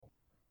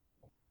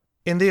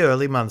In the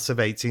early months of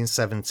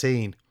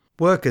 1817,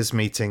 workers'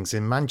 meetings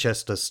in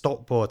Manchester,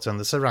 Stockport and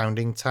the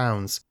surrounding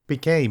towns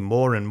became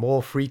more and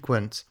more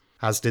frequent,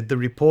 as did the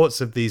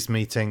reports of these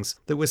meetings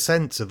that were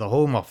sent to the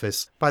Home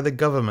Office by the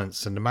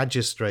government's and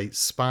magistrates'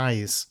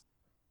 spies.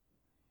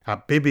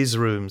 At Bibby's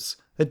Rooms,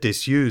 a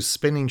disused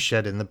spinning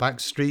shed in the back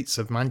streets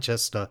of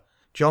Manchester,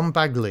 John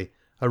Bagley,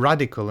 a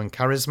radical and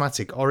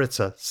charismatic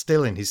orator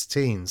still in his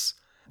teens,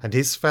 and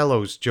his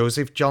fellows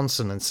Joseph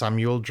Johnson and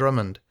Samuel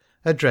Drummond,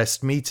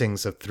 addressed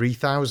meetings of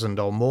 3,000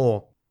 or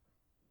more.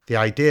 The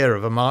idea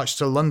of a march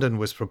to London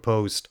was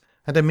proposed,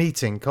 and a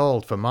meeting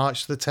called for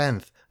March the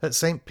 10th at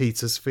St.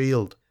 Peter's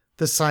Field,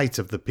 the site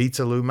of the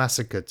Peterloo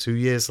massacre 2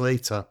 years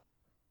later.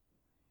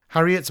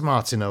 Harriet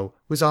Martineau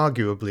was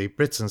arguably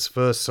Britain's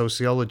first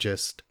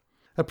sociologist.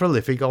 A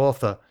prolific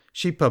author,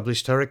 she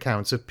published her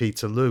account of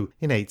Peterloo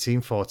in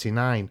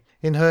 1849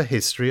 in her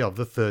History of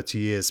the 30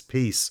 Years'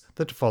 Peace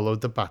that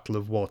followed the Battle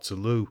of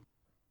Waterloo.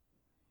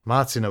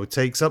 Martineau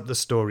takes up the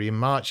story in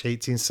March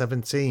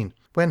 1817,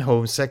 when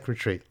Home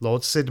Secretary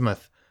Lord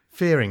Sidmouth,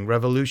 fearing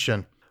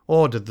revolution,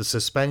 ordered the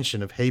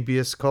suspension of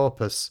habeas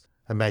corpus,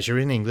 a measure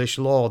in English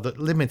law that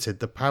limited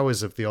the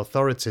powers of the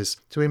authorities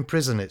to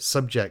imprison its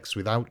subjects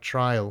without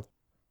trial.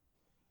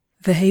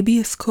 The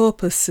Habeas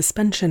Corpus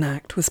Suspension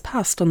Act was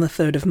passed on the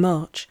 3rd of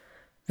March.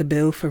 The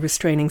bill for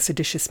restraining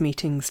seditious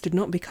meetings did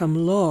not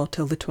become law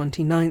till the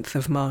 29th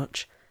of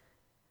March.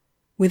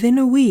 Within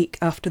a week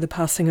after the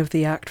passing of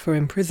the Act for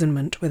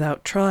imprisonment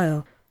without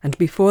trial, and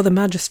before the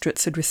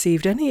magistrates had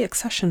received any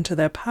accession to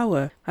their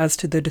power as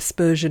to the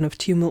dispersion of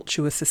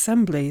tumultuous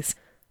assemblies,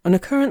 an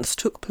occurrence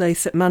took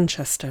place at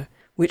Manchester,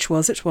 which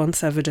was at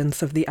once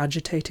evidence of the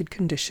agitated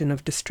condition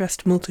of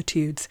distressed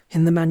multitudes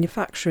in the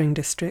manufacturing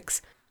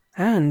districts,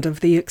 and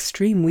of the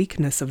extreme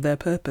weakness of their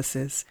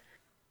purposes.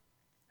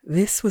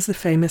 This was the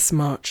famous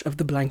March of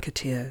the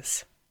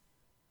Blanketeers.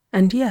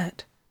 And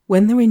yet,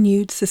 when the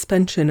renewed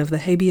suspension of the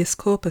Habeas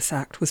Corpus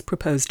Act was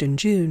proposed in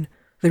June,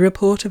 the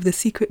report of the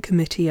Secret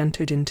Committee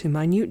entered into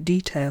minute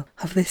detail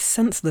of this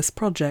senseless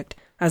project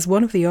as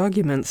one of the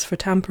arguments for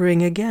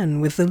tampering again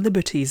with the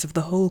liberties of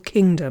the whole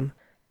kingdom.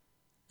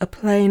 A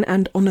plain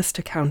and honest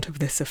account of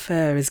this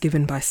affair is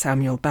given by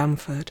Samuel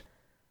Bamford.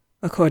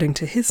 According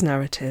to his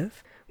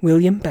narrative,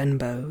 William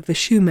Benbow, the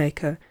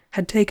shoemaker,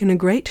 had taken a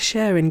great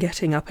share in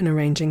getting up and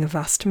arranging a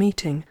vast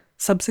meeting,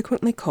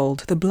 subsequently called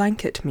the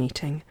Blanket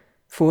Meeting,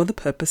 for the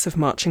purpose of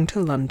marching to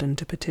London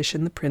to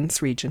petition the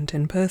Prince Regent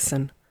in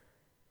person.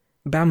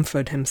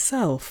 Bamford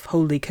himself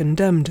wholly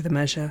condemned the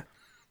measure.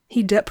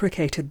 He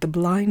deprecated the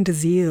blind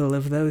zeal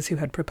of those who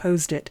had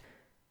proposed it.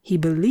 He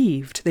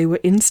believed they were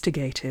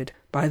instigated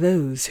by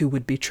those who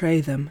would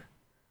betray them.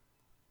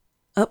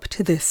 Up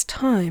to this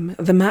time,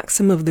 the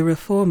maxim of the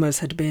reformers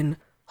had been,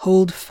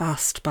 "Hold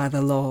fast by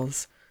the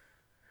laws."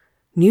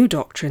 New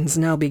doctrines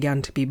now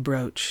began to be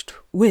broached,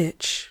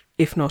 which,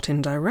 if not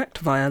in direct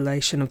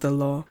violation of the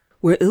law,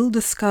 were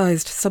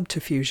ill-disguised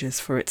subterfuges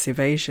for its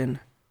evasion.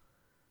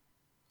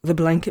 The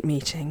Blanket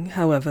Meeting,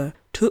 however,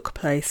 took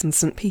place in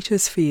St.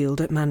 Peter's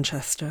Field at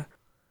Manchester.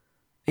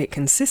 It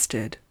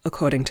consisted,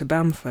 according to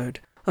Bamford,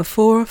 of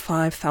 4,000 or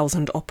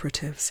 5,000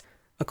 operatives,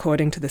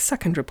 according to the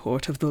second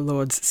report of the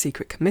Lords'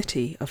 Secret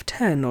Committee of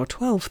 10,000 or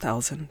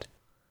 12,000.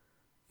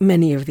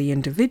 Many of the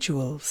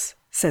individuals,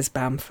 says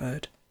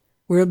Bamford,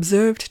 were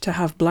observed to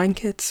have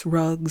blankets,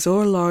 rugs,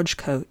 or large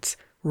coats,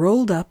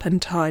 rolled up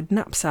and tied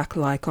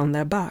knapsack-like on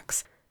their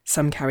backs.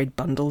 Some carried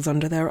bundles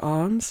under their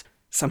arms,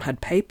 some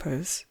had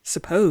papers,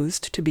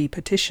 supposed to be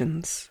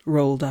petitions,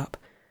 rolled up,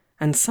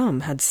 and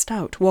some had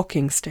stout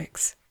walking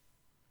sticks.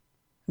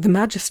 The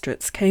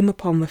magistrates came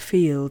upon the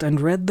field and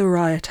read the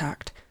Riot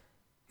Act.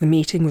 The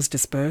meeting was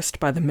dispersed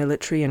by the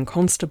military and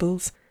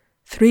constables.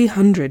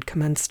 300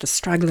 commenced a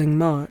straggling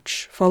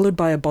march, followed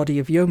by a body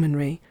of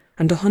yeomanry,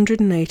 and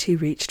 180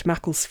 reached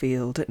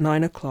Macclesfield at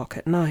 9 o'clock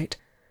at night.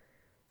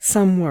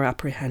 Some were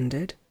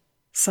apprehended,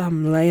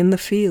 some lay in the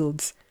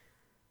fields.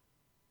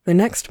 The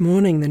next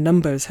morning the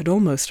numbers had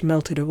almost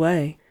melted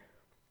away.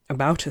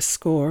 About a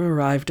score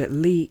arrived at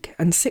Leek,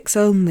 and 6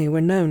 only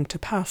were known to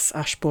pass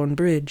Ashbourne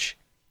Bridge.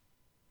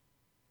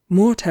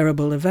 More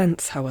terrible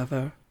events,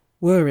 however,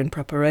 were in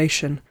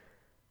preparation.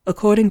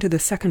 According to the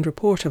second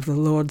report of the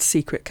Lords'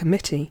 Secret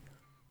Committee,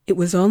 it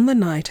was on the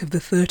night of the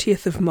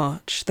 30th of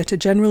March that a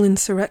general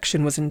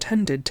insurrection was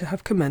intended to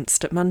have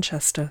commenced at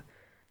Manchester.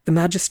 The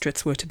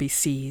magistrates were to be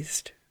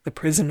seized, the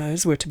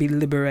prisoners were to be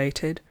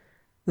liberated,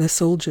 the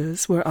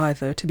soldiers were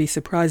either to be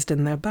surprised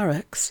in their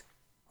barracks,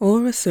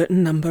 or a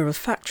certain number of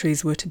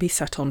factories were to be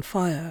set on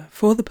fire,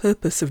 for the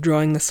purpose of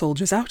drawing the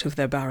soldiers out of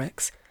their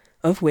barracks,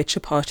 of which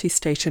a party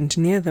stationed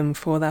near them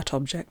for that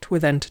object were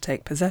then to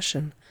take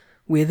possession,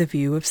 with a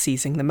view of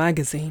seizing the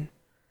magazine.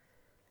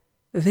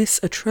 This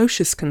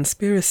atrocious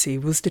conspiracy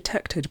was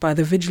detected by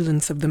the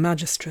vigilance of the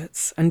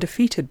magistrates and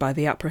defeated by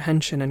the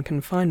apprehension and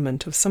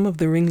confinement of some of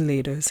the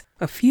ringleaders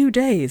a few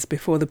days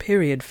before the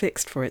period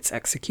fixed for its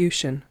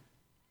execution.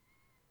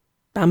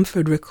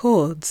 Bamford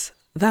records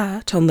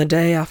that, on the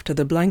day after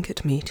the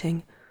Blanket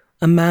Meeting,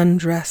 a man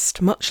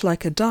dressed much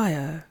like a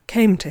dyer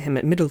came to him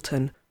at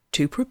Middleton,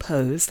 to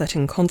propose that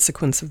in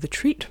consequence of the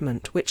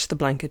treatment which the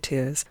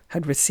Blanketeers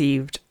had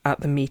received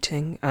at the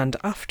meeting and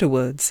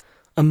afterwards,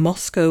 a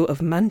Moscow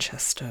of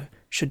Manchester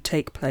should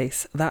take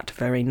place that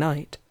very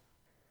night.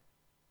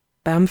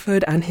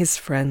 Bamford and his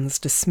friends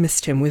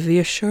dismissed him with the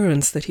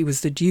assurance that he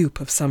was the dupe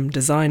of some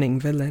designing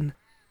villain.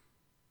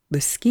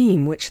 The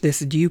scheme which this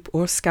dupe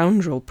or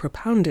scoundrel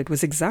propounded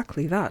was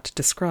exactly that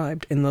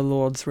described in the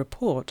Lord's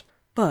report,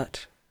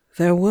 but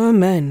there were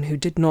men who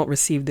did not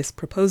receive this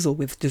proposal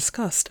with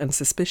disgust and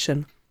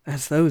suspicion,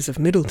 as those of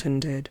Middleton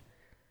did.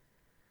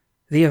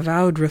 The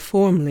avowed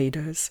reform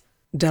leaders,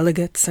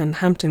 delegates and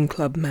Hampton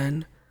Club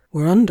men,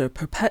 were under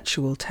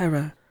perpetual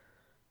terror.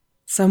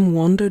 Some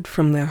wandered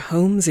from their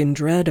homes in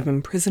dread of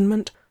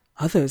imprisonment,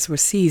 others were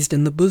seized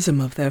in the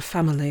bosom of their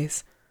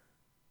families.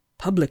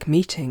 Public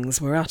meetings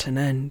were at an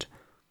end.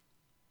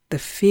 The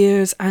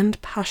fears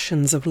and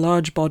passions of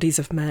large bodies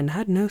of men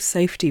had no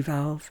safety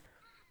valve.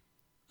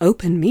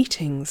 Open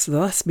meetings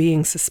thus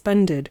being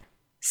suspended,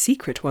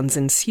 secret ones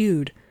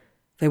ensued.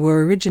 They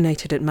were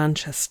originated at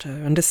Manchester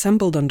and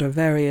assembled under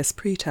various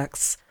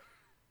pretexts.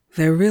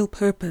 Their real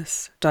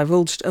purpose,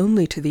 divulged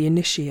only to the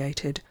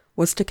initiated,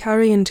 was to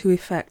carry into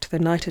effect the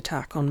night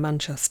attack on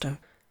Manchester,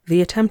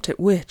 the attempt at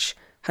which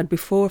had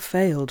before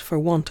failed for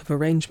want of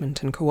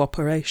arrangement and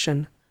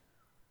cooperation.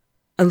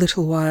 A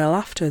little while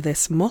after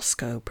this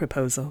Moscow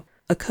proposal,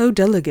 a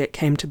co-delegate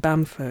came to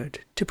Bamford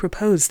to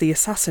propose the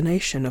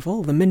assassination of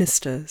all the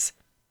ministers.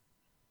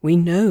 We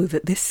know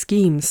that this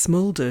scheme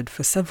smouldered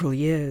for several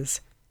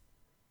years.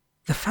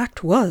 The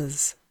fact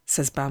was,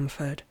 says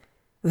Bamford,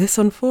 this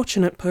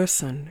unfortunate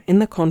person, in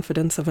the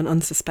confidence of an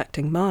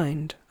unsuspecting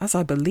mind, as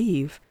I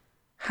believe,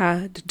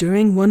 had,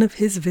 during one of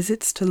his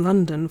visits to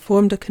London,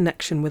 formed a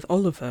connection with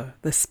Oliver,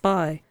 the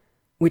spy,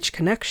 which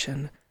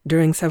connection,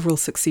 during several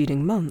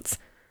succeeding months,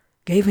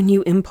 gave a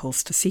new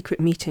impulse to secret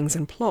meetings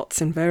and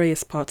plots in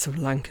various parts of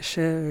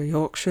Lancashire,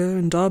 Yorkshire,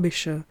 and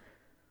Derbyshire,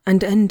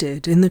 and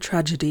ended in the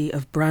tragedy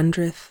of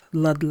Brandreth,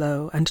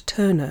 Ludlow, and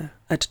Turner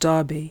at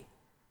Derby.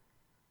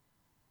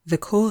 The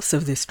course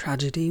of this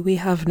tragedy we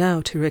have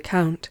now to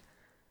recount.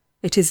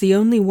 It is the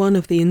only one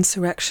of the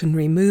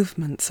insurrectionary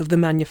movements of the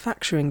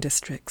manufacturing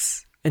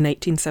districts, in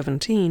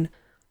 1817,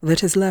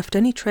 that has left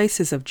any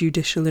traces of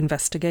judicial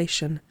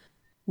investigation,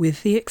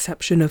 with the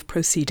exception of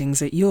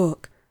proceedings at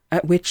York,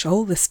 at which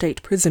all the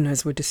state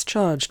prisoners were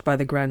discharged by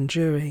the grand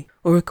jury,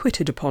 or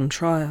acquitted upon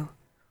trial.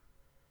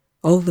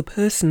 All the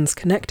persons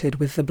connected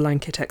with the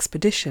Blanket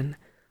expedition,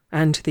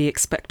 and the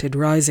expected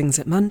risings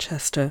at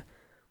Manchester,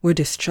 were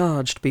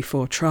discharged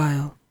before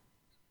trial.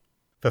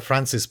 For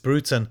Francis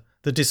Bruton,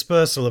 the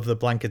dispersal of the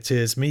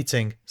Blanketeers'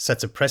 meeting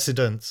set a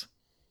precedent.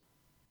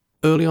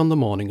 Early on the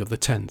morning of the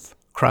 10th,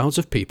 crowds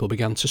of people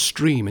began to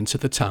stream into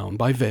the town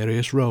by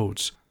various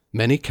roads,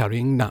 many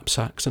carrying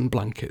knapsacks and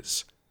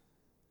blankets.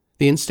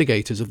 The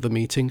instigators of the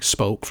meeting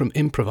spoke from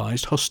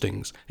improvised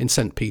hustings in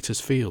St.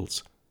 Peter's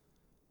Fields.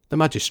 The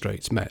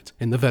magistrates met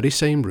in the very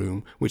same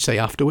room which they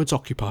afterwards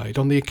occupied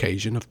on the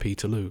occasion of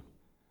Peterloo,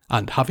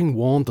 and having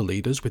warned the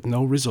leaders with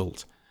no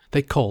result,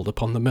 they called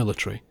upon the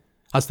military,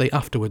 as they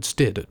afterwards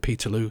did at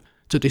Peterloo,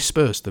 to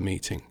disperse the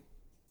meeting.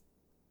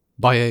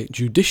 By a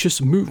judicious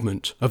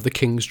movement of the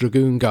King's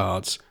Dragoon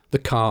Guards, the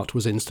cart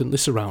was instantly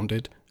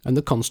surrounded, and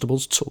the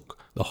constables took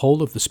the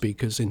whole of the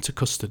speakers into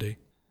custody.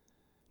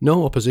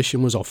 No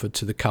opposition was offered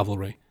to the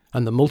cavalry,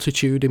 and the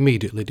multitude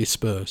immediately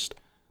dispersed,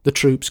 the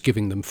troops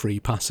giving them free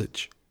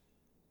passage.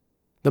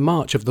 The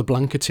march of the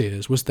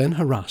Blanketeers was then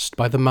harassed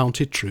by the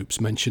mounted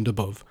troops mentioned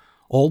above,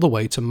 all the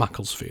way to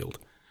Macclesfield,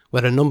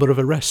 where a number of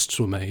arrests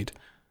were made,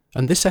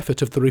 and this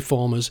effort of the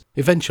reformers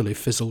eventually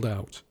fizzled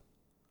out.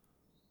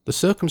 The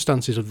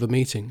circumstances of the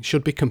meeting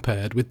should be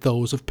compared with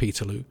those of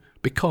Peterloo,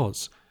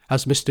 because,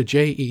 as Mr.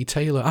 J. E.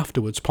 Taylor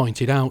afterwards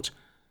pointed out,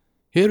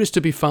 here is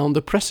to be found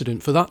the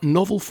precedent for that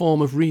novel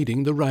form of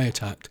reading the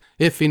Riot Act,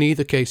 if in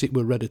either case it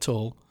were read at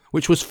all,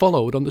 which was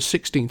followed on the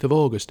 16th of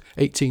August,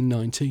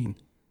 1819.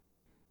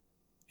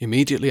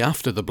 Immediately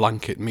after the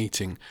Blanket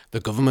meeting, the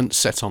government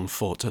set on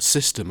foot a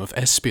system of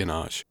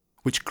espionage,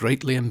 which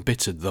greatly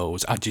embittered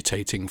those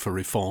agitating for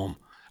reform,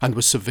 and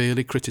was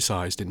severely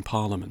criticised in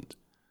Parliament.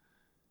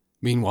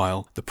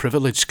 Meanwhile, the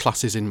privileged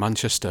classes in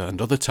Manchester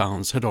and other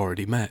towns had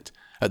already met,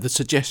 at the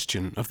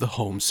suggestion of the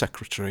Home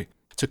Secretary,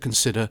 to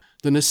consider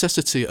the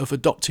necessity of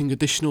adopting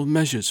additional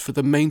measures for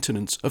the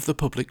maintenance of the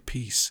public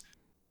peace.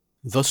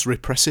 Thus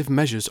repressive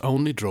measures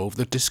only drove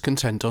the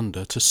discontent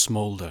under to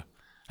smoulder,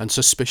 and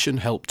suspicion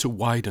helped to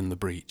widen the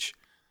breach.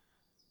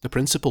 The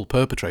principal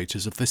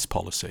perpetrators of this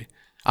policy,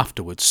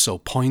 afterwards so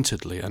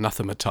pointedly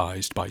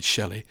anathematised by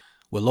Shelley,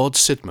 were Lord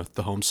Sidmouth,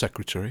 the Home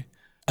Secretary,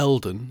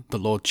 Eldon, the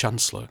Lord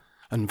Chancellor,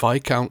 and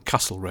Viscount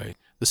Castlereagh,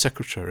 the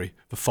Secretary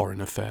for Foreign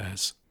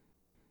Affairs.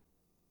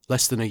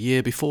 Less than a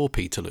year before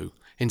Peterloo,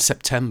 in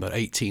September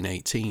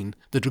 1818,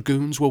 the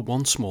dragoons were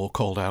once more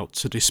called out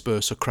to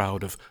disperse a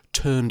crowd of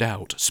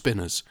turned-out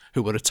spinners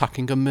who were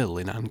attacking a mill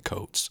in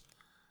Ancoats.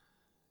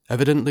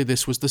 Evidently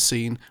this was the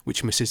scene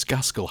which Mrs.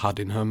 Gaskell had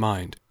in her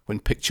mind when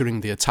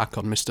picturing the attack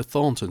on Mr.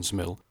 Thornton's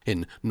mill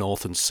in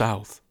North and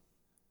South.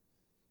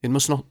 It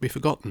must not be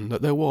forgotten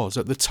that there was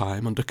at the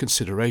time under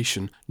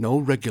consideration no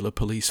regular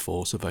police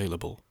force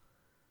available.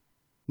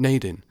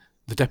 Nadin,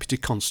 the deputy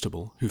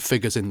constable who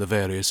figures in the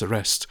various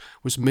arrests,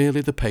 was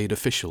merely the paid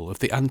official of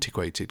the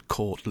antiquated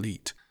Court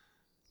Leet.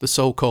 The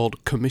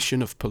so-called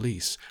Commission of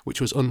Police, which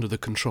was under the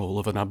control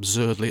of an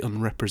absurdly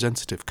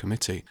unrepresentative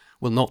committee,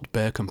 will not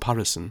bear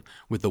comparison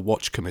with the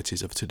watch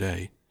committees of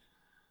today.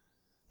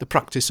 The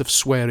practice of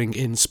swearing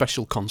in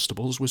special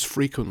constables was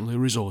frequently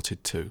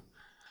resorted to,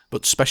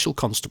 but special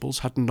constables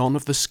had none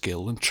of the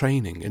skill and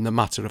training in the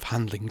matter of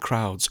handling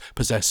crowds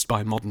possessed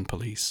by modern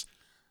police.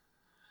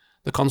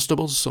 The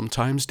constables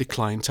sometimes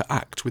declined to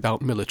act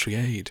without military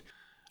aid,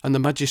 and the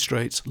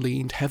magistrates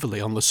leaned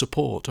heavily on the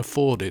support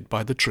afforded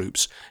by the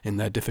troops in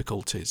their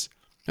difficulties,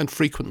 and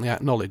frequently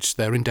acknowledged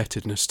their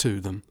indebtedness to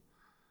them.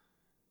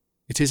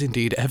 It is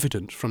indeed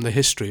evident from the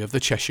history of the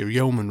Cheshire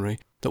Yeomanry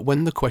that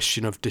when the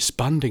question of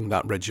disbanding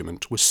that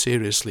regiment was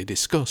seriously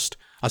discussed,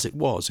 as it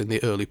was in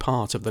the early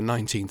part of the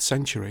 19th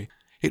century,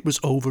 it was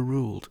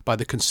overruled by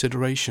the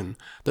consideration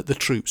that the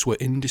troops were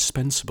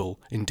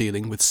indispensable in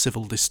dealing with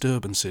civil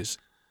disturbances,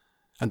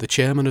 and the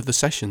chairman of the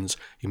sessions,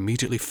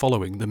 immediately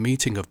following the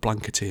meeting of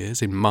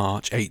Blanketeers in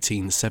March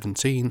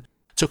 1817,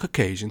 took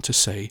occasion to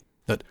say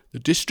that the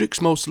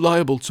districts most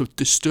liable to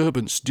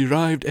disturbance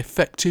derived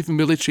effective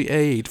military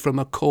aid from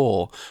a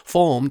corps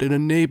formed in a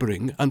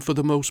neighbouring and for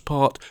the most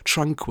part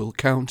tranquil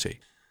county,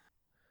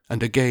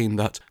 and again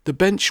that the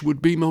bench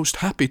would be most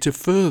happy to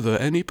further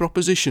any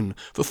proposition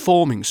for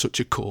forming such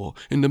a corps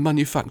in the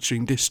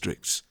manufacturing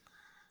districts.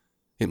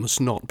 It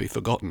must not be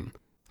forgotten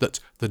that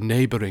the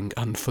neighbouring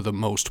and for the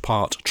most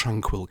part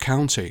tranquil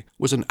county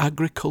was an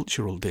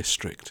agricultural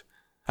district,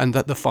 and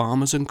that the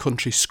farmers and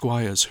country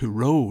squires who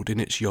rode in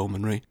its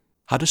yeomanry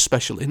had a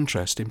special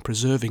interest in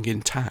preserving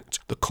intact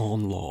the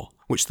Corn Law,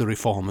 which the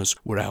reformers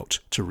were out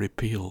to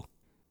repeal.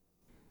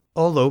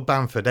 Although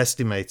Bamford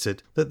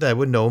estimated that there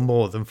were no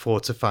more than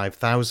 4,000 to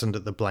 5,000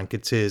 at the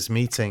Blanketeers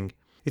meeting,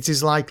 it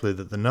is likely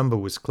that the number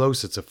was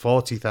closer to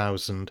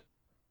 40,000.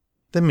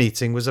 The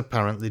meeting was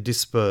apparently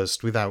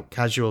dispersed without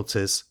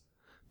casualties,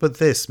 but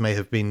this may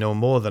have been no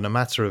more than a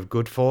matter of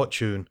good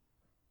fortune.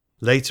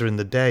 Later in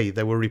the day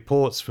there were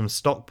reports from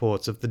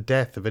Stockport of the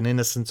death of an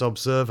innocent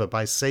observer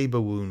by sabre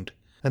wound,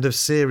 and of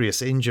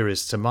serious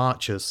injuries to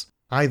marchers,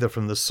 either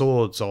from the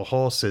swords or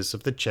horses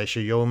of the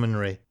Cheshire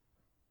Yeomanry.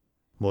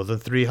 More than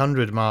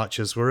 300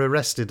 marchers were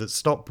arrested at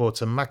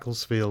Stockport and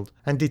Macclesfield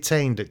and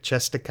detained at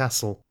Chester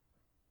Castle.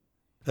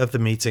 Of the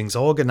meeting's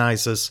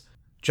organisers,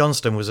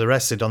 Johnston was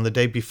arrested on the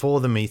day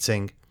before the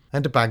meeting,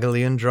 and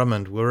Bagley and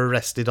Drummond were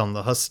arrested on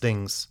the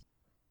hustings.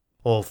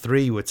 All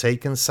three were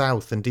taken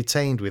south and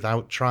detained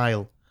without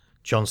trial,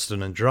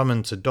 Johnston and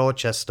Drummond to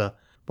Dorchester,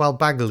 while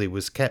Bagley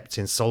was kept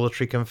in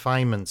solitary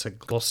confinement at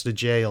Gloucester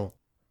Jail.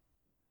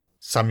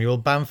 Samuel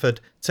Bamford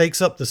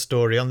takes up the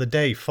story on the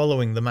day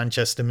following the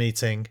Manchester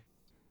meeting.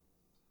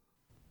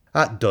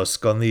 At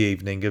dusk on the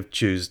evening of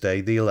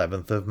Tuesday the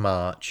 11th of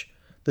March,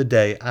 the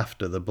day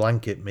after the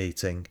blanket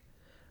meeting,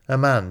 a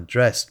man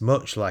dressed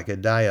much like a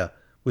dyer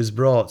was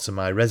brought to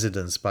my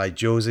residence by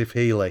Joseph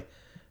Healy,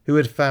 who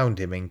had found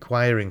him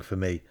inquiring for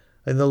me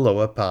in the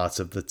lower part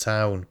of the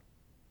town.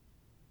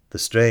 The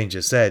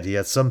stranger said he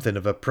had something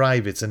of a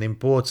private and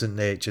important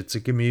nature to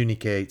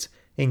communicate,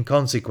 in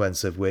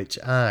consequence of which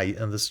I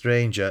and the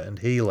stranger and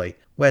Healy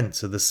went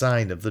to the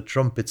sign of the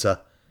Trumpeter,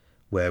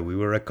 where we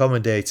were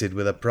accommodated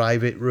with a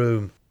private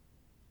room.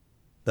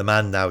 The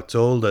man now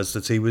told us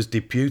that he was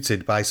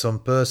deputed by some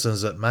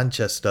persons at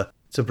Manchester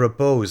to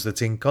propose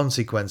that in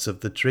consequence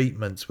of the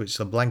treatment which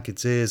the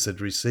Blanketeers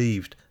had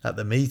received at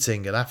the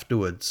meeting and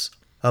afterwards,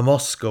 a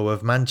Moscow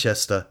of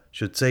Manchester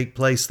should take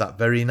place that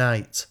very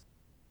night.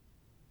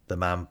 The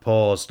man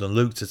paused and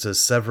looked at us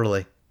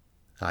severally.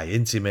 I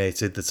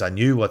intimated that I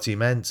knew what he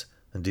meant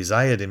and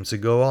desired him to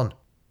go on.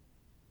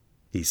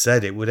 He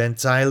said it would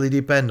entirely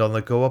depend on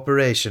the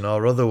cooperation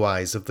or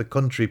otherwise of the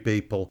country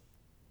people,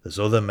 as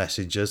other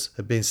messengers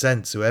had been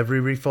sent to every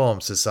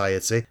Reform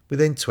Society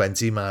within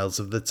 20 miles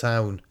of the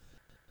town.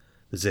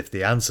 That if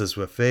the answers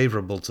were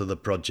favourable to the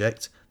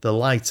project, the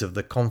light of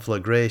the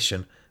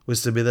conflagration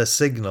was to be the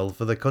signal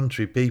for the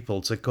country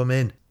people to come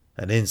in,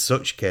 and in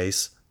such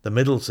case the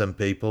Middleton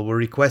people were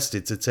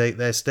requested to take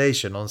their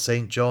station on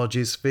St.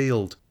 George's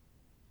Field.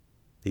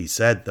 He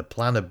said the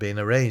plan had been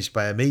arranged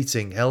by a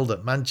meeting held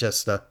at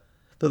Manchester,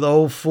 that the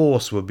whole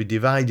force would be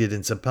divided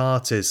into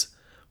parties,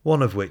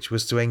 one of which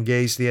was to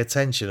engage the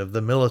attention of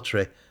the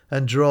military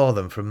and draw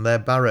them from their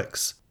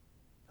barracks.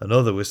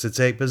 Another was to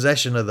take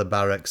possession of the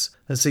barracks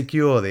and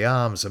secure the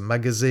arms and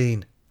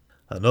magazine.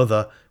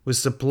 Another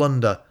was to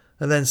plunder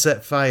and then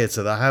set fire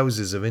to the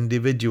houses of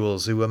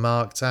individuals who were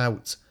marked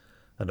out.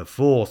 And a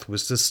fourth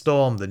was to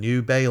storm the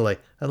New Bailey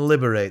and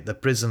liberate the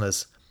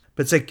prisoners,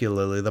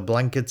 particularly the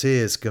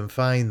Blanketeers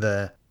confined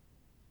there.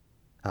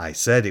 I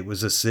said it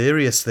was a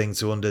serious thing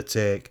to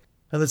undertake,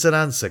 and that an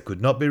answer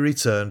could not be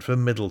returned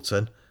from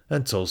Middleton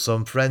until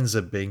some friends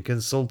had been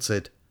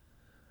consulted.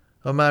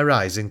 On my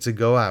rising to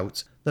go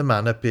out, the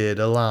man appeared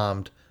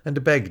alarmed,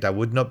 and begged I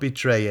would not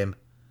betray him.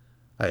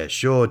 I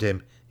assured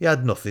him he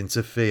had nothing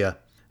to fear,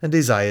 and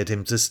desired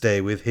him to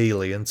stay with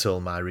Healy until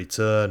my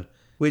return,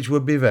 which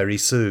would be very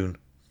soon,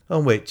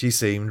 on which he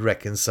seemed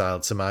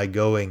reconciled to my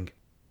going.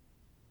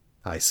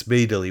 I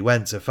speedily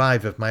went to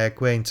 5 of my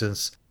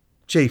acquaintance,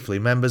 chiefly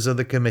members of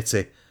the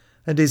committee,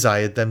 and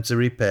desired them to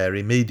repair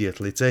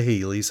immediately to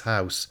Healy's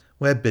house,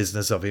 where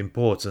business of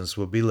importance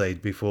would be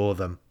laid before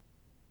them.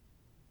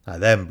 I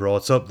then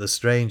brought up the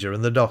stranger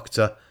and the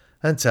doctor,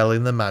 and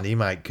telling the man he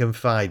might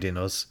confide in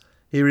us,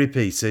 he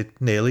repeated,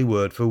 nearly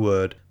word for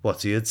word,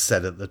 what he had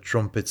said at the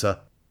Trumpeter.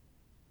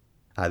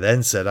 I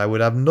then said I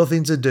would have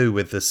nothing to do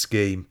with the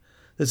scheme,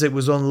 that it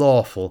was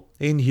unlawful,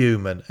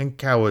 inhuman, and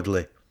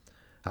cowardly.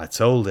 I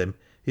told him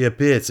he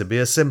appeared to be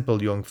a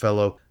simple young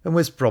fellow, and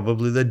was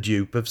probably the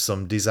dupe of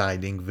some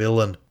designing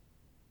villain.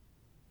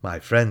 My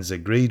friends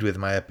agreed with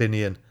my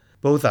opinion,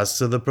 both as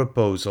to the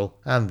proposal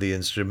and the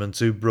instrument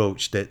who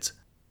broached it.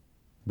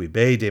 We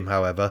bade him,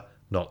 however,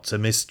 not to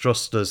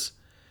mistrust us,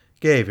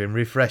 gave him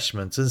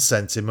refreshment, and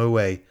sent him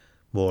away,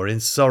 more in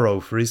sorrow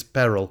for his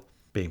peril,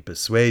 being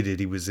persuaded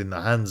he was in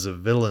the hands of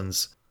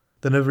villains,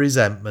 than of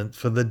resentment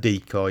for the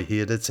decoy he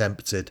had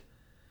attempted.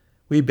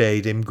 We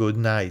bade him good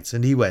night,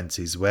 and he went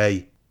his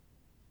way.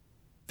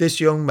 This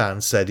young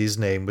man said his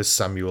name was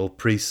Samuel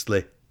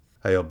Priestley.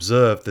 I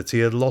observed that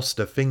he had lost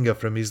a finger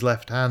from his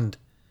left hand.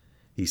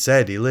 He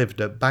said he lived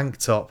at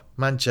Banktop,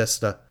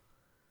 Manchester.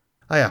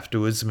 I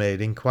afterwards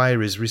made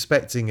inquiries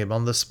respecting him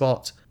on the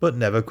spot, but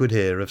never could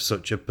hear of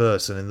such a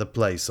person in the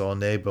place or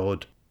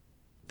neighbourhood.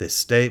 This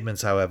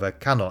statement, however,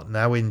 cannot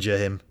now injure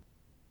him.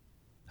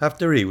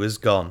 After he was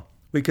gone,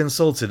 we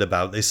consulted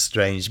about this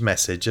strange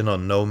message and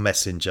unknown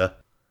messenger.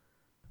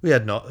 We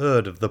had not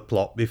heard of the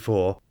plot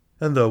before,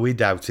 and though we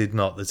doubted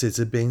not that it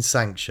had been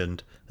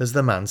sanctioned, as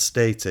the man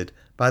stated,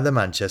 by the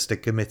Manchester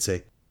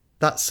Committee,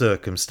 that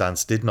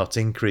circumstance did not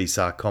increase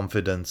our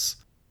confidence.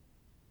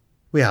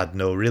 We had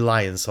no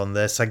reliance on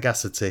their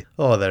sagacity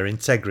or their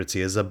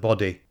integrity as a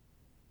body.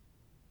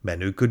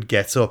 Men who could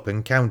get up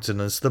and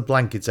countenance the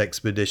blanket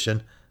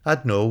expedition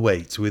had no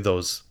weight with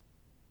us.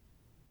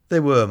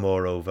 They were,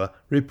 moreover,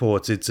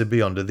 reported to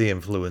be under the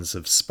influence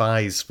of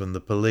spies from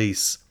the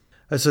police,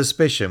 a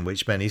suspicion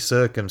which many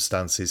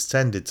circumstances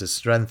tended to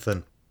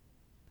strengthen.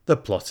 The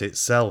plot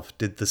itself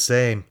did the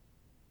same.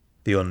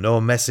 The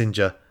unknown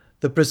messenger,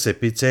 the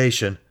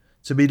precipitation,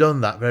 to be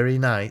done that very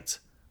night,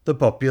 the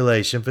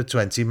population for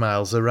 20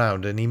 miles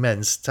around an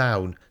immense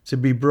town to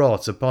be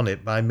brought upon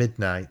it by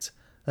midnight,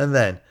 and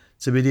then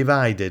to be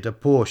divided,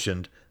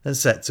 apportioned, and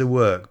set to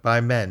work by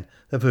men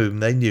of whom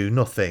they knew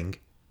nothing.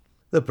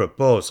 The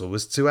proposal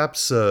was too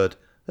absurd,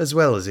 as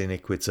well as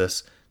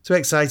iniquitous, to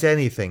excite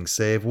anything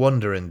save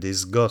wonder and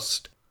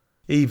disgust,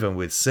 even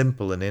with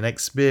simple and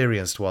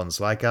inexperienced ones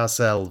like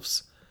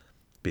ourselves.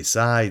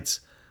 Besides,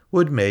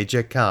 would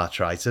Major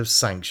Cartwright have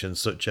sanctioned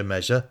such a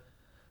measure?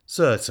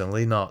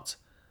 Certainly not,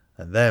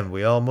 and then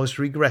we almost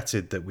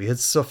regretted that we had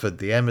suffered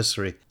the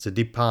emissary to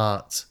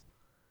depart.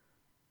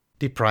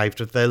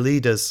 Deprived of their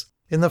leaders,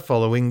 in the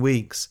following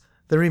weeks,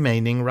 the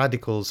remaining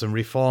radicals and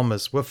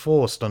reformers were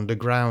forced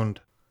underground.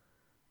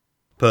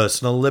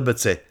 Personal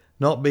liberty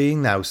not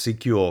being now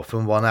secure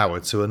from one hour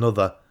to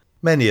another,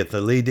 many of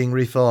the leading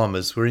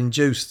reformers were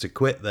induced to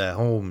quit their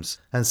homes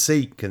and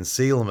seek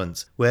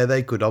concealment where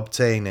they could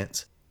obtain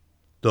it.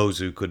 Those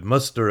who could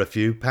muster a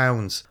few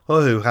pounds,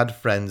 or who had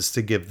friends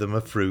to give them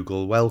a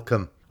frugal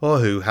welcome, or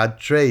who had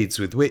trades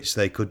with which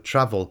they could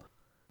travel,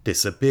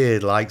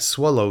 disappeared like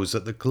swallows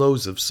at the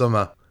close of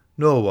summer,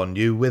 no one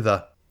knew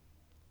whither.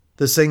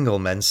 The single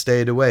men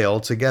stayed away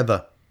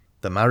altogether.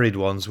 The married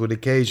ones would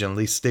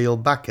occasionally steal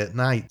back at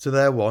night to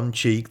their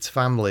one-cheeked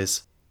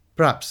families,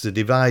 perhaps to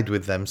divide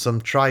with them some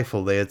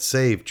trifle they had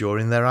saved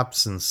during their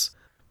absence,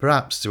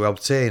 perhaps to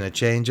obtain a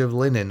change of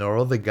linen or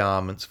other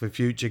garments for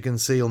future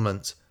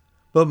concealment,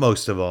 but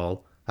most of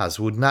all,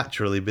 as would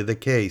naturally be the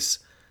case,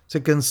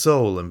 to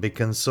console and be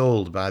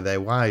consoled by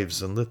their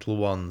wives and little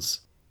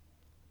ones.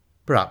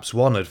 Perhaps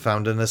one had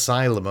found an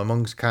asylum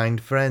amongst kind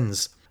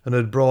friends, and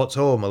had brought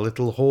home a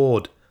little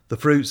hoard, the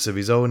fruits of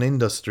his own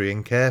industry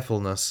and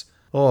carefulness,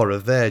 or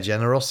of their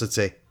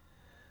generosity.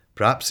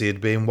 Perhaps he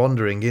had been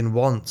wandering in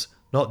want,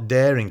 not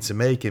daring to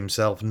make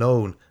himself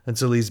known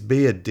until his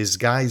beard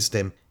disguised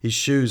him, his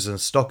shoes and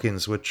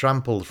stockings were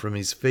trampled from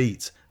his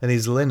feet, and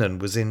his linen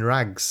was in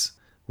rags,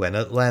 when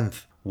at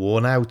length,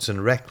 worn out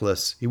and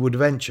reckless, he would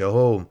venture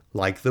home,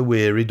 like the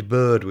wearied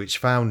bird which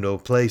found no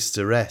place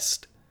to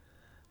rest.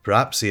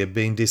 Perhaps he had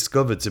been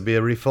discovered to be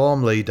a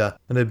reform leader,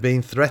 and had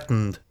been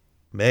threatened,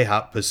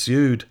 mayhap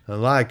pursued,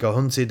 and like a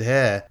hunted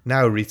hare,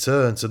 now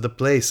returned to the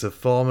place of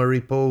former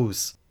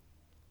repose.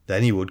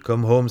 Then he would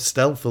come home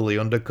stealthily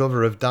under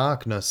cover of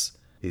darkness.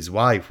 His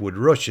wife would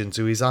rush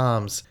into his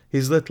arms,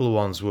 his little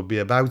ones would be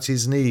about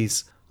his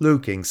knees,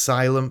 looking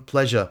silent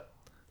pleasure,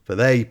 for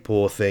they,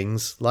 poor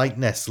things, like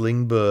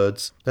nestling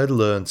birds, had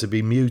learned to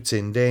be mute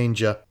in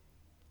danger.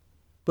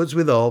 But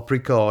with all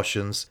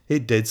precautions,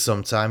 it did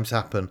sometimes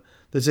happen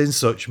that in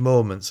such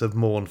moments of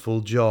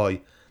mournful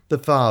joy, the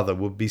father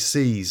would be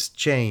seized,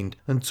 chained,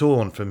 and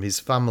torn from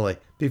his family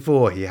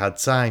before he had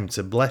time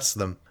to bless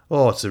them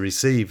or to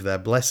receive their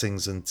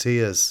blessings and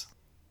tears.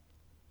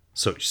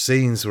 Such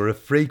scenes were of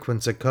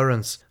frequent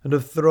occurrence, and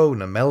have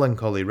thrown a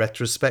melancholy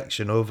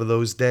retrospection over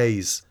those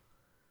days.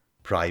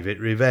 Private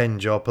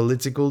revenge or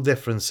political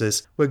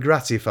differences were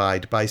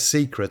gratified by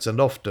secret and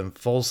often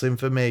false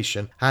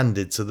information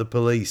handed to the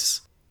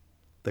police.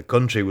 The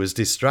country was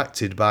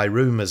distracted by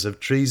rumours of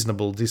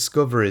treasonable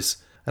discoveries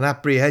and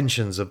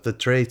apprehensions of the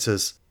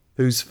traitors,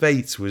 whose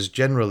fate was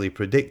generally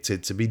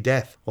predicted to be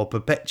death or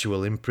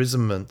perpetual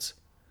imprisonment.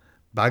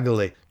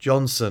 Bagley,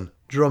 Johnson,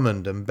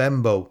 Drummond, and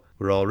Benbow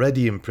were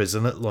already in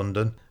prison at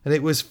London, and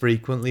it was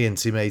frequently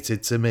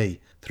intimated to me,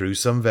 through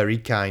some very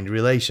kind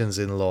relations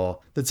in law,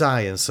 that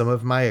I and some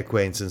of my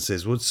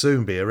acquaintances would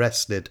soon be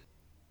arrested.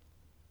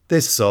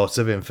 This sort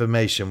of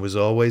information was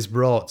always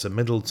brought to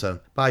Middleton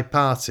by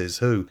parties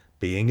who,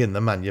 being in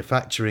the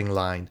manufacturing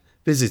line,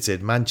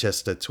 visited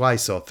Manchester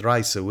twice or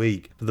thrice a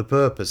week for the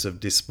purpose of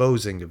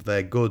disposing of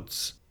their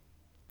goods.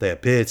 They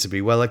appeared to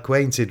be well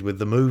acquainted with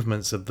the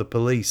movements of the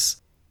police.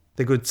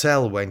 They could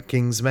tell when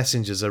King's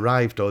messengers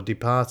arrived or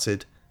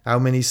departed, how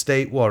many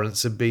state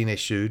warrants had been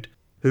issued,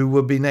 who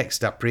would be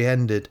next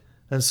apprehended,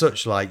 and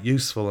such like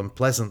useful and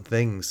pleasant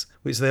things,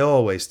 which they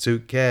always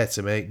took care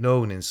to make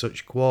known in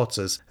such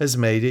quarters as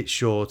made it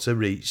sure to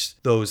reach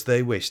those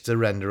they wished to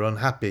render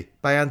unhappy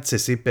by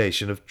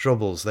anticipation of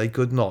troubles they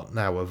could not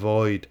now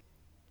avoid.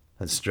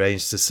 And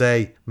strange to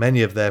say,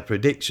 many of their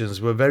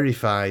predictions were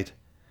verified.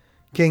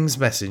 King's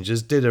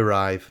messengers did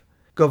arrive,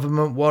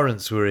 government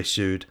warrants were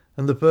issued,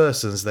 and the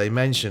persons they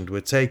mentioned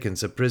were taken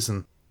to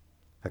prison.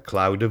 A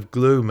cloud of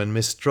gloom and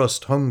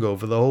mistrust hung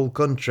over the whole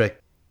country.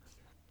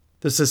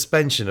 The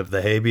suspension of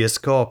the Habeas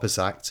Corpus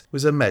Act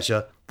was a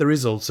measure the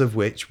result of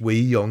which we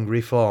young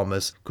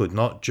reformers could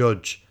not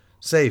judge,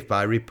 save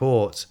by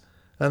report,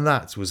 and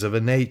that was of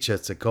a nature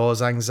to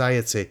cause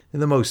anxiety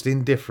in the most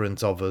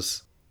indifferent of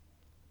us.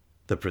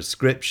 The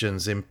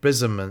proscriptions,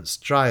 imprisonments,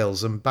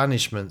 trials, and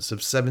banishments of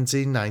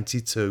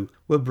 1792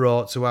 were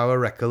brought to our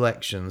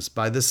recollections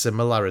by the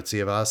similarity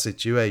of our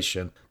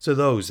situation to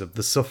those of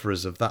the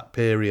sufferers of that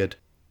period.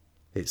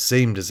 It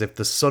seemed as if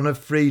the sun of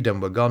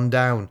freedom were gone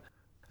down,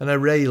 and a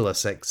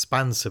rayless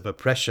expanse of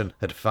oppression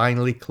had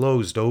finally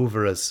closed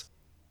over us.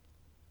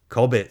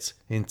 Cobbett,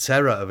 in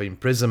terror of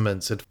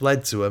imprisonment, had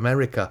fled to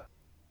America.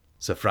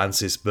 Sir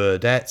Francis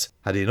Burdett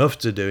had enough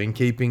to do in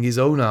keeping his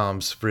own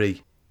arms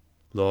free.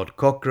 Lord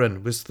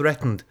Cochrane was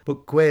threatened,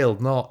 but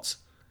quailed not.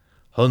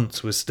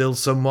 Hunt was still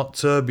somewhat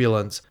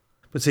turbulent,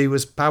 but he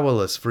was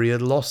powerless, for he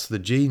had lost the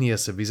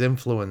genius of his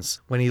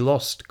influence when he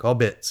lost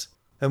Cobbett,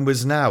 and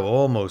was now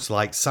almost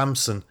like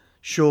Samson,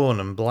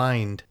 shorn and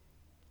blind.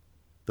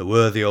 The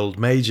worthy old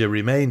Major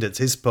remained at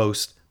his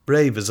post,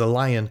 brave as a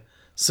lion,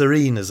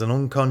 serene as an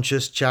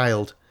unconscious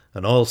child,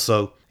 and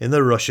also, in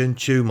the rush and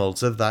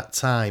tumult of that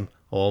time,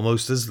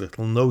 almost as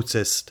little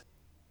noticed.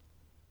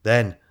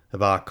 Then,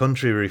 of our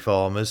country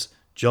reformers,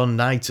 John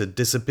Knight had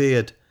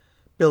disappeared.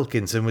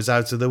 Bilkington was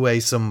out of the way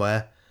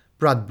somewhere.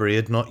 Bradbury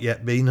had not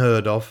yet been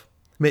heard of.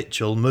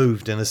 Mitchell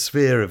moved in a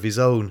sphere of his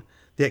own,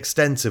 the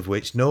extent of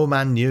which no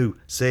man knew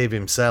save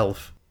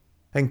himself.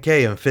 And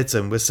Kay and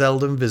Fitton were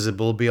seldom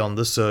visible beyond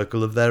the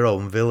circle of their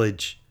own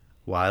village,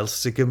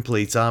 whilst, to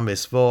complete our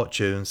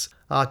misfortunes,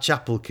 our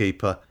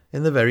chapel-keeper,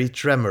 in the very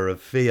tremor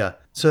of fear,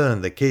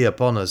 turned the key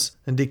upon us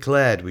and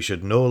declared we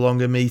should no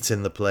longer meet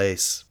in the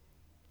place.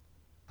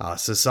 Our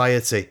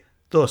society,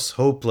 thus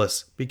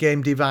hopeless,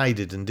 became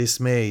divided and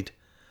dismayed.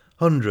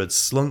 Hundreds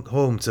slunk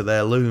home to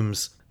their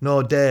looms,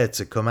 nor dared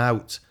to come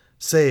out,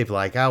 save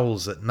like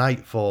owls at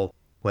nightfall,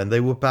 when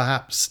they would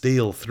perhaps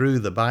steal through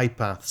the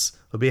bypaths,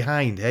 or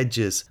behind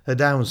hedges, or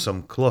down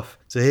some clough,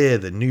 to hear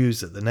the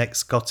news at the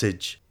next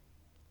cottage.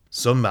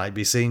 Some might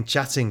be seen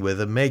chatting with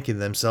and making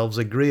themselves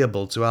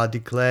agreeable to our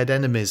declared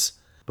enemies,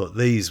 but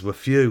these were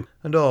few,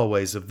 and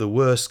always of the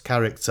worst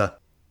character.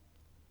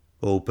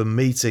 Open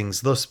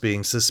meetings thus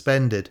being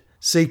suspended,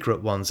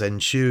 secret ones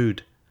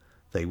ensued.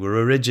 They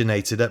were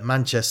originated at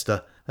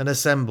Manchester, and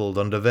assembled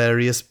under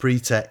various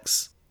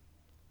pretexts.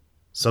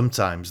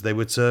 Sometimes they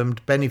were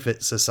termed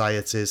benefit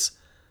societies,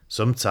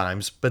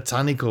 sometimes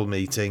botanical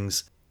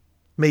meetings,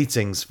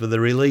 meetings for the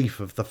relief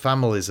of the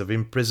families of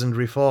imprisoned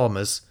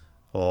reformers,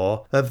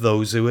 or of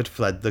those who had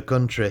fled the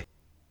country.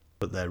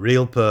 But their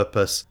real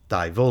purpose,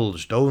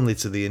 divulged only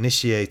to the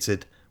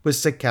initiated,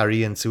 was to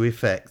carry into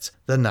effect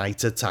the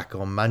night attack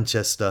on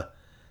Manchester,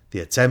 the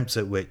attempt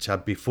at which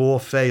had before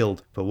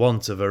failed for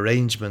want of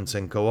arrangement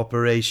and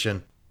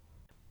cooperation.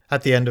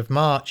 At the end of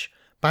March,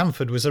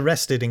 Bamford was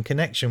arrested in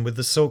connection with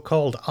the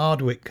so-called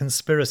Ardwick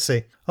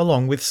conspiracy,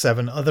 along with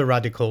 7 other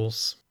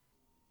radicals.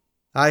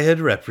 I had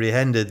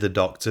reprehended the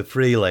doctor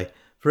freely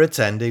for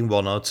attending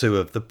 1 or 2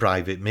 of the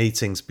private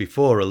meetings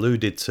before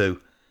alluded to,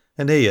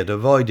 and he had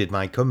avoided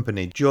my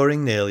company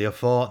during nearly a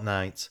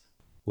fortnight,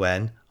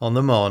 when, on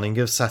the morning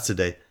of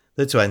Saturday,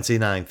 the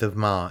 29th of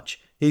March,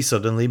 he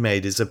suddenly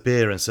made his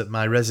appearance at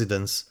my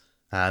residence,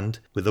 and,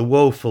 with a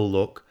woeful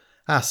look,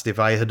 asked if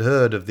I had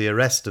heard of the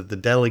arrest of the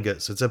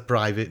delegates at a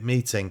private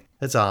meeting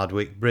at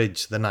Ardwick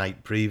Bridge the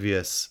night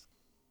previous.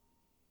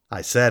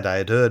 I said I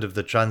had heard of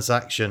the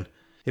transaction.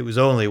 It was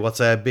only what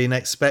I had been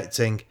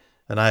expecting,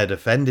 and I had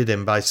offended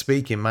him by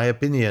speaking my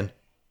opinion.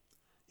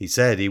 He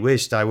said he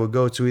wished I would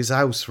go to his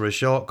house for a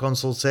short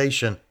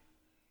consultation.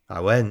 I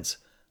went,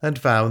 and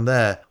found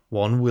there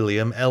one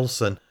William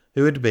Elson,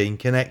 who had been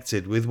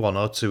connected with one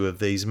or two of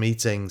these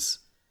meetings.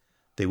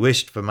 They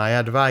wished for my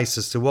advice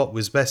as to what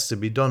was best to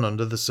be done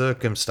under the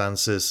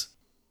circumstances.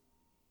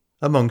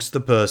 Amongst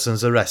the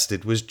persons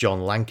arrested was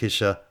John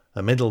Lancashire,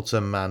 a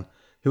Middleton man,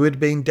 who had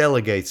been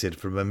delegated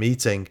from a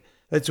meeting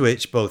at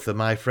which both of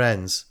my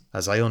friends,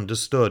 as I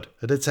understood,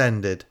 had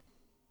attended.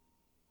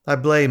 I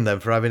blamed them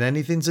for having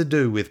anything to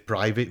do with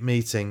private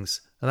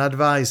meetings, and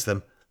advised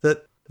them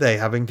that they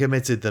having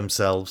committed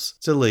themselves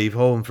to leave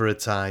home for a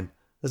time,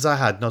 as I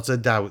had not a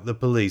doubt the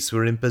police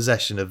were in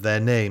possession of their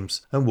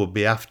names and would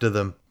be after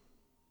them.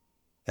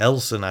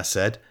 Elson, I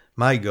said,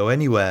 might go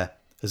anywhere,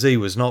 as he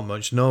was not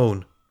much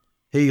known.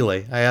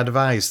 Healy I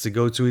advised to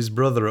go to his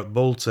brother at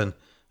Bolton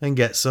and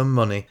get some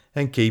money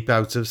and keep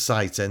out of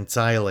sight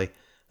entirely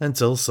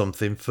until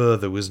something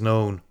further was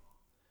known.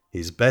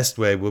 His best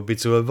way would be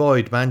to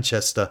avoid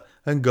Manchester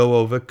and go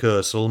over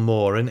Kersall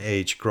Moor and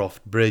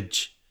Agecroft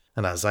Bridge,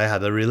 and as I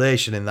had a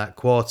relation in that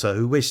quarter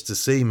who wished to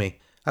see me,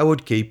 I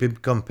would keep him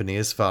company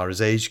as far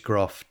as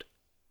Agecroft.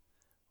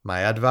 My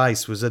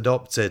advice was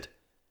adopted.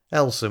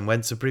 Elson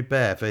went to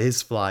prepare for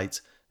his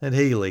flight, and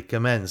Healy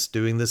commenced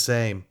doing the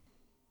same.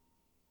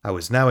 I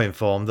was now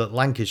informed that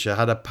Lancashire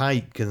had a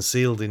pike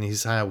concealed in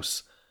his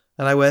house,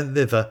 and I went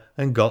thither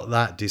and got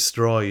that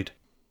destroyed.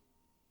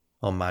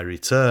 On my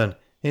return,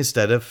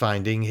 instead of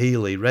finding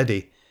Healy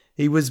ready,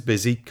 he was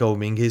busy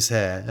combing his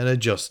hair and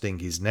adjusting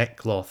his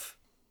neckcloth.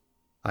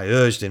 I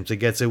urged him to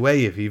get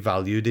away if he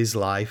valued his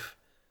life,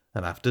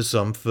 and after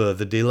some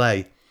further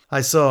delay,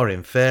 I saw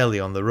him fairly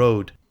on the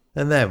road,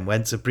 and then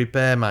went to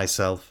prepare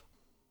myself,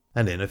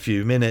 and in a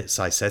few minutes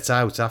I set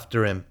out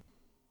after him.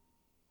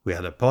 We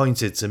had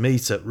appointed to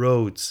meet at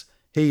Rhodes,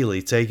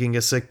 Healy taking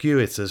a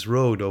circuitous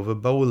road over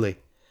Bowley,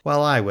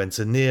 while I went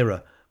a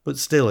nearer, but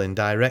still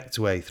indirect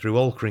way through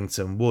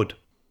Alkrington Wood.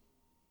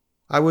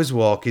 I was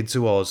walking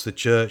towards the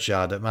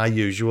churchyard at my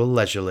usual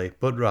leisurely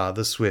but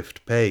rather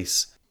swift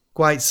pace,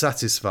 quite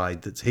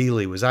satisfied that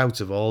Healy was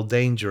out of all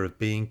danger of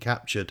being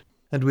captured,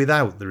 and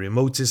without the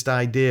remotest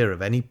idea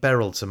of any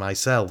peril to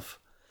myself,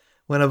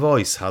 when a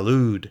voice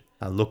hallooed,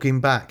 and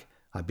looking back,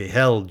 I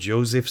beheld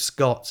Joseph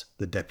Scott,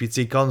 the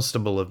Deputy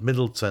Constable of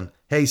Middleton,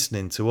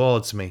 hastening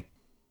towards me.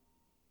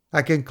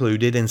 I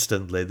concluded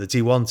instantly that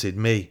he wanted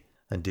me,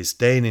 and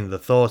disdaining the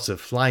thought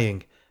of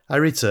flying, I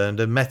returned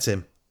and met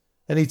him,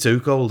 and he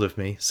took hold of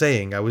me,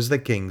 saying I was the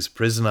King's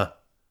prisoner.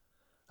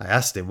 I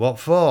asked him what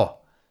for,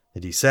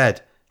 and he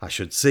said I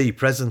should see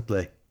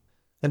presently,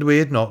 and we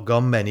had not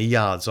gone many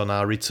yards on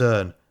our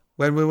return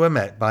when we were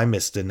met by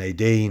Mr.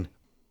 Nadine,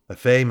 a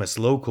famous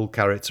local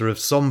character of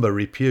sombre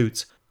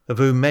repute, of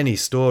whom many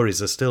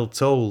stories are still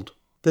told,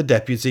 the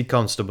Deputy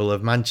Constable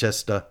of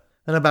Manchester,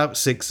 and about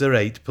 6 or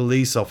 8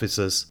 police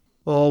officers,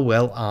 all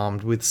well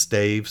armed with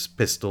staves,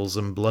 pistols,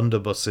 and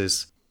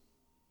blunderbusses.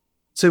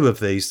 2 of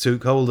these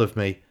took hold of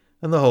me,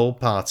 and the whole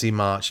party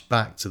marched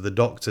back to the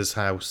doctor's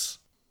house.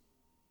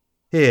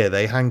 Here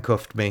they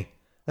handcuffed me,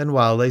 and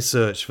while they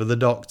searched for the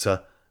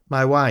doctor,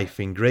 my wife,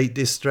 in great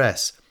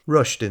distress,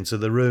 rushed into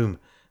the room,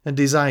 and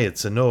desired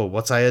to know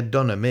what I had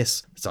done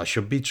amiss that I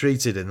should be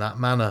treated in that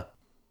manner.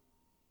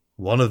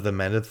 One of the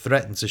men had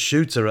threatened to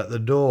shoot her at the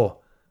door,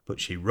 but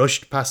she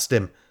rushed past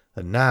him,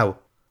 and now,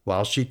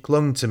 while she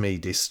clung to me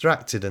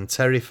distracted and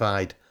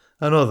terrified,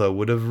 another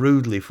would have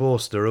rudely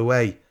forced her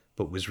away,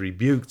 but was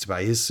rebuked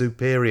by his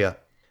superior,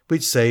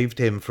 which saved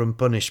him from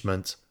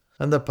punishment,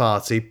 and the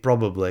party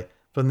probably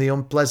from the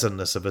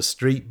unpleasantness of a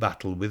street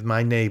battle with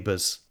my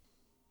neighbours.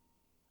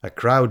 A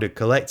crowd had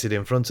collected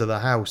in front of the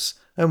house,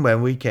 and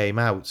when we came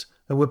out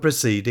and were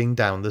proceeding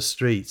down the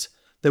street,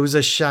 there was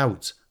a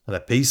shout, and a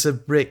piece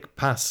of brick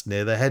passed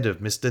near the head of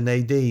Mr.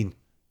 Nadine,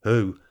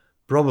 who,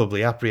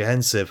 probably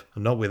apprehensive,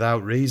 and not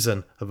without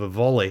reason, of a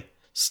volley,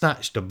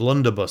 snatched a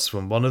blunderbuss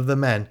from one of the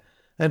men,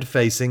 and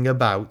facing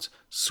about,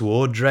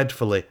 swore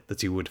dreadfully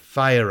that he would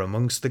fire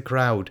amongst the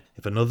crowd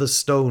if another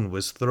stone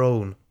was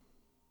thrown.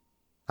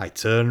 I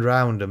turned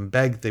round and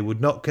begged they would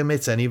not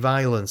commit any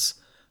violence,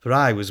 for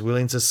I was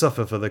willing to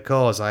suffer for the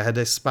cause I had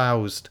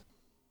espoused.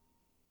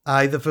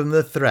 Either from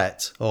the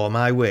threat, or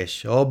my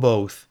wish, or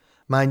both,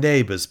 my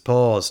neighbours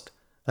paused,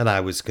 and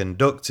I was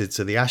conducted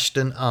to the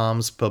Ashton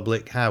Arms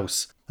public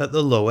house at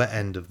the lower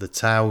end of the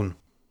town.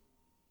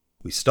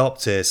 We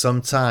stopped here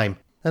some time,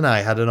 and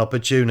I had an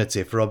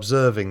opportunity for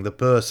observing the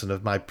person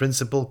of my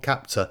principal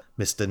captor,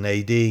 Mr.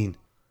 Nadine.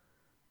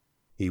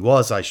 He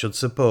was, I should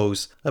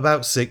suppose,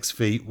 about 6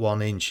 feet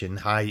 1 inch in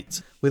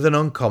height, with an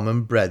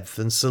uncommon breadth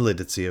and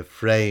solidity of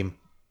frame.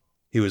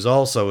 He was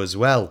also, as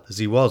well as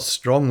he was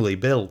strongly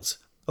built,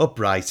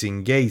 upright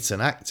in gait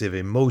and active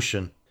in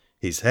motion.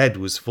 His head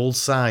was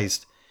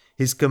full-sized,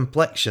 his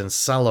complexion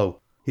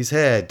sallow, his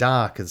hair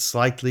dark and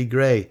slightly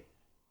grey.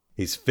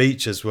 His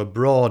features were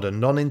broad and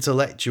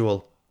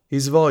non-intellectual,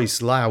 his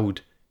voice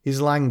loud,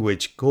 his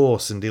language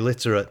coarse and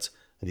illiterate,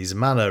 and his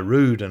manner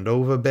rude and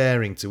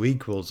overbearing to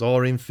equals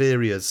or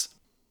inferiors.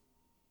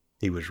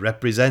 He was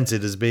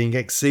represented as being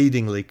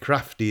exceedingly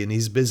crafty in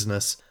his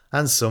business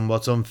and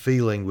somewhat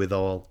unfeeling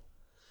withal.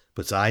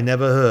 But I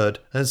never heard,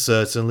 and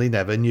certainly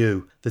never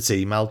knew, that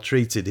he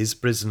maltreated his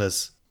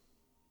prisoners.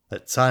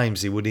 At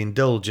times he would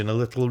indulge in a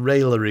little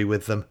raillery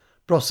with them,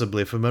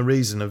 possibly from a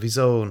reason of his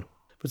own,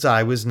 but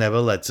I was never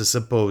led to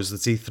suppose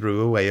that he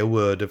threw away a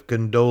word of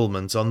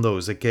condolement on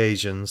those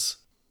occasions.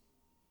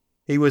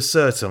 He was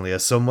certainly a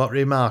somewhat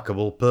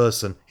remarkable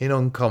person in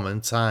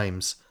uncommon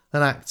times,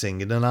 and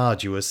acting in an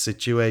arduous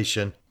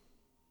situation.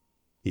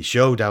 He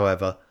showed,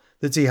 however,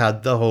 that he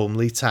had the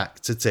homely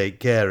tact to take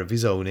care of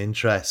his own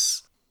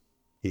interests.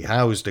 He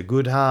housed a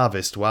good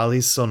harvest while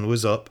his sun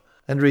was up,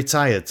 and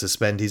retired to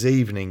spend his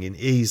evening in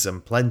ease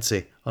and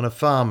plenty on a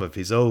farm of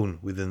his own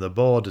within the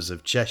borders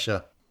of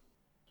Cheshire.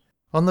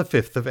 On the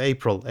 5th of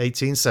April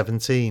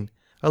 1817,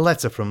 a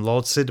letter from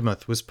Lord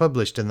Sidmouth was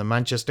published in the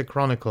Manchester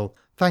Chronicle,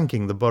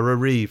 thanking the borough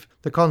reeve,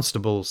 the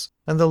constables,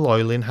 and the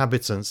loyal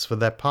inhabitants for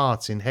their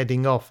part in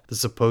heading off the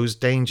supposed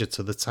danger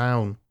to the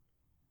town.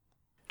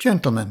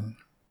 Gentlemen,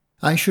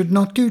 I should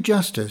not do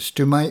justice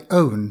to my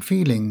own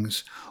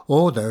feelings,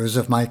 or those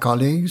of my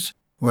colleagues,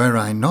 were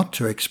I not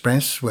to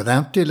express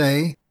without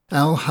delay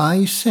our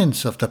high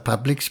sense of the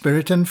public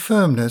spirit and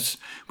firmness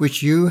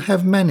which you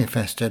have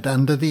manifested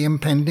under the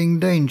impending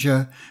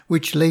danger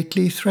which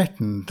lately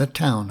threatened the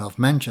town of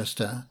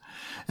Manchester,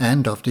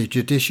 and of the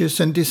judicious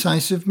and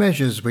decisive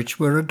measures which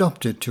were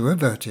adopted to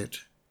avert it.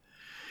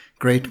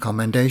 Great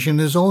commendation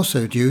is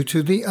also due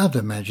to the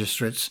other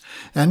magistrates,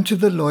 and to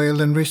the loyal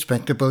and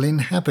respectable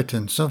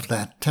inhabitants of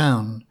that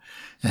town,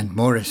 and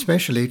more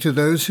especially to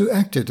those who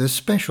acted as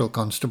special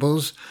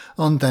constables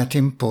on that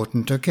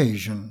important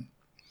occasion.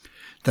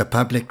 The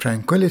public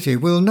tranquillity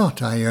will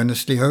not, I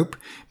earnestly hope,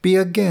 be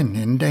again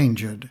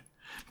endangered,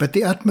 but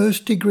the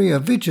utmost degree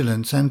of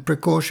vigilance and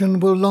precaution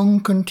will long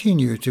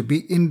continue to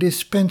be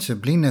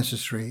indispensably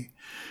necessary,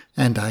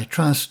 and I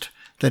trust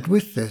that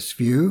with this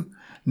view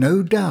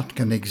no doubt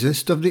can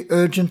exist of the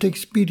urgent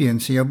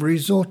expediency of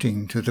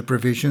resorting to the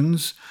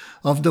provisions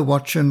of the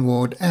Watch and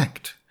Ward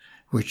Act,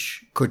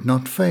 which could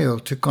not fail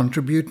to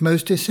contribute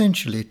most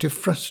essentially to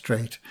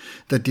frustrate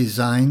the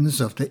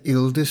designs of the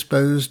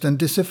ill-disposed and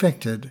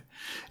disaffected,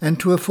 and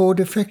to afford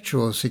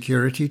effectual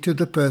security to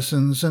the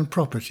persons and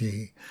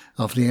property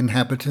of the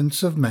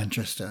inhabitants of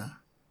Manchester.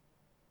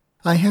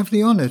 I have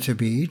the honour to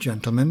be,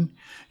 gentlemen,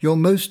 your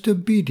most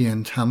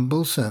obedient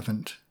humble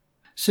servant,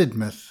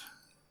 Sidmouth,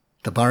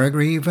 the Borough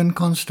and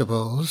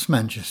Constables,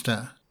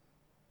 Manchester.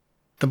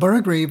 The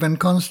Borough and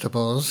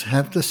Constables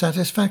have the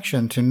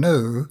satisfaction to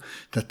know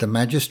that the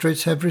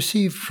magistrates have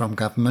received from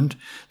Government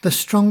the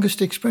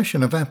strongest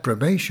expression of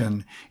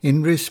approbation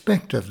in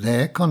respect of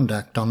their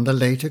conduct on the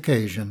late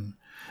occasion,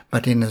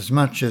 but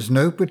inasmuch as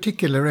no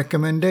particular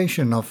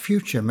recommendation of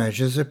future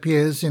measures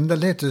appears in the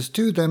letters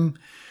to them,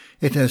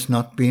 it has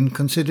not been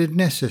considered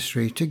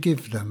necessary to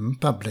give them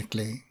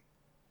publicly.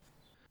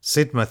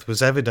 Sidmouth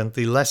was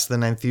evidently less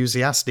than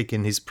enthusiastic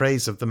in his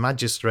praise of the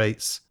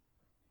magistrates.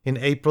 In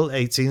April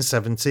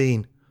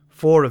 1817,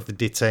 4 of the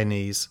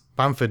detainees,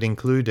 Bamford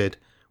included,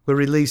 were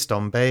released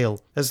on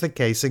bail, as the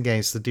case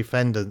against the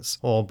defendants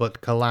all but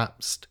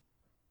collapsed.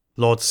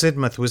 Lord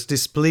Sidmouth was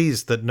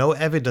displeased that no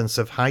evidence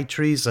of high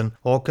treason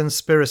or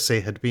conspiracy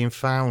had been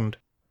found.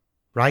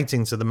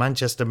 Writing to the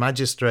Manchester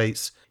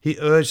magistrates, he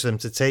urged them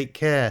to take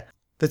care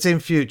that in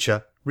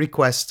future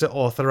requests to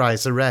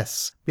authorise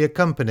arrests be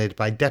accompanied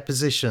by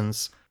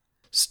depositions,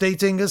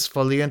 stating as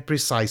fully and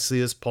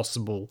precisely as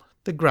possible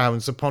the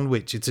grounds upon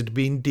which it had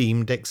been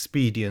deemed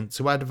expedient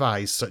to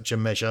advise such a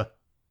measure.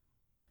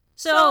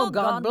 So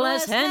God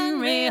bless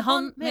Henry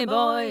Hunt, me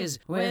boys,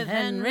 with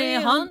Henry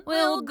Hunt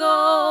we'll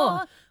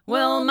go.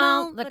 We'll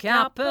mount the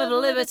cap of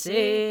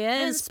liberty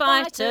in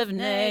spite of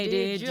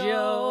Nady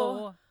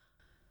Joe.